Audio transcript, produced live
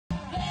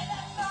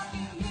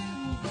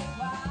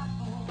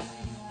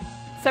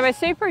So we're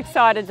super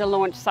excited to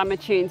launch Summer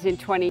Tunes in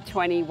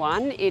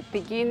 2021. It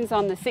begins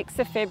on the 6th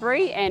of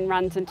February and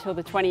runs until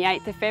the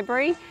 28th of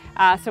February.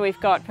 So we've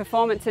got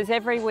performances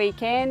every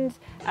weekend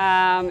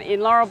in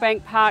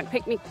Laurelbank Park,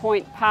 Picnic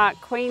Point Park,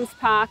 Queen's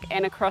Park,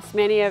 and across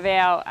many of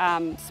our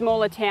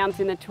smaller towns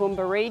in the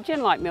Toowoomba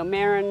region like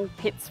Millmerran,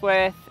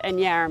 Pittsworth and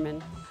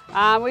Yarraman.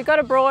 We've got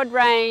a broad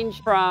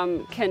range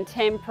from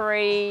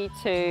contemporary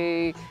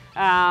to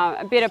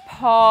a bit of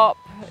pop,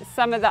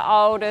 some of the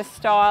older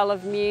style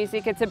of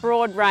music. It's a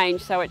broad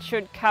range, so it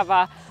should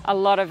cover a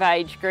lot of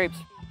age groups.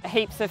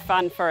 Heaps of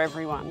fun for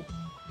everyone.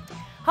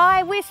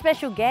 Hi, we're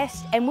special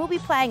guests and we'll be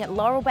playing at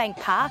Laurelbank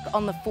Park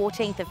on the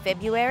 14th of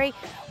February.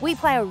 We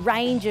play a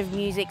range of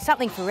music,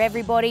 something for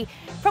everybody,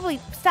 probably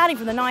starting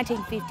from the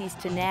 1950s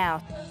to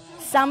now.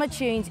 Summer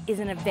Tunes is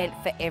an event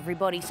for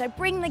everybody, so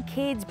bring the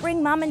kids,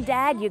 bring mum and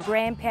dad, your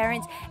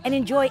grandparents, and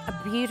enjoy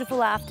a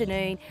beautiful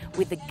afternoon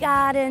with the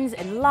gardens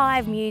and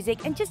live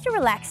music and just a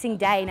relaxing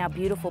day in our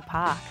beautiful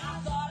park.